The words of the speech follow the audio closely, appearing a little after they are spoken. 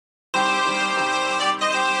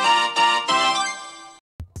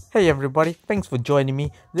Hey everybody, thanks for joining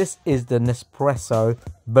me. This is the Nespresso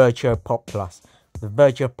vertuopopplus. The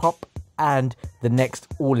vertuo pop and the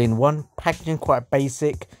next all-in-one. Packaging quite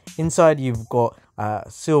basic. Inside you've got a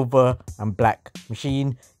silver and black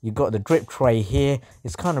machine. You've got the drip tray here.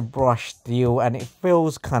 It's kind of brushed steel and it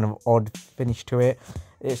feels kind of odd finish to it.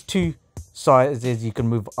 It's two sizes, you can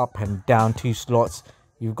move up and down, two slots.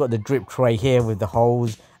 You've got the drip tray here with the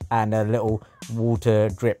holes and a little water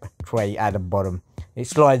drip tray at the bottom. It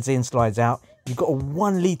slides in, slides out. You've got a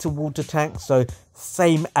 1 litre water tank, so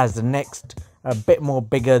same as the next, a bit more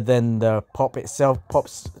bigger than the pop itself.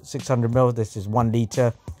 Pop's 600 ml, this is 1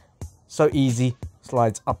 litre. So easy,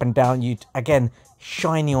 slides up and down. You again,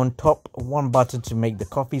 shiny on top, one button to make the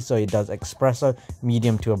coffee, so it does espresso,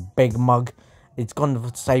 medium to a big mug. It's gone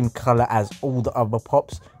the same color as all the other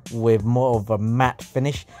pops with more of a matte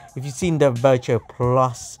finish. If you've seen the Vertuo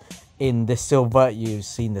Plus in the silver, you've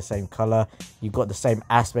seen the same color. You've got the same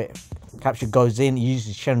aspect. Capture goes in,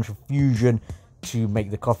 uses centrifusion to make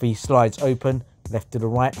the coffee. Slides open, left to the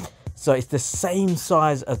right. So it's the same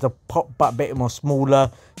size as the pop, but a bit more smaller.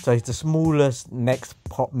 So it's the smallest next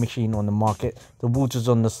pop machine on the market. The water's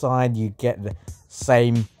on the side. You get the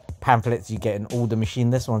same pamphlets you get in all the machine.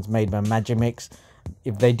 This one's made by Magimix.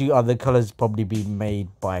 If they do other colors, probably be made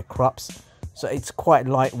by Krups. So it's quite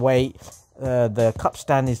lightweight. The cup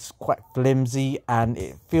stand is quite flimsy and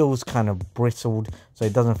it feels kind of brittled, so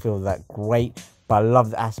it doesn't feel that great, but I love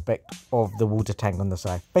the aspect of the water tank on the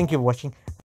side. Thank you for watching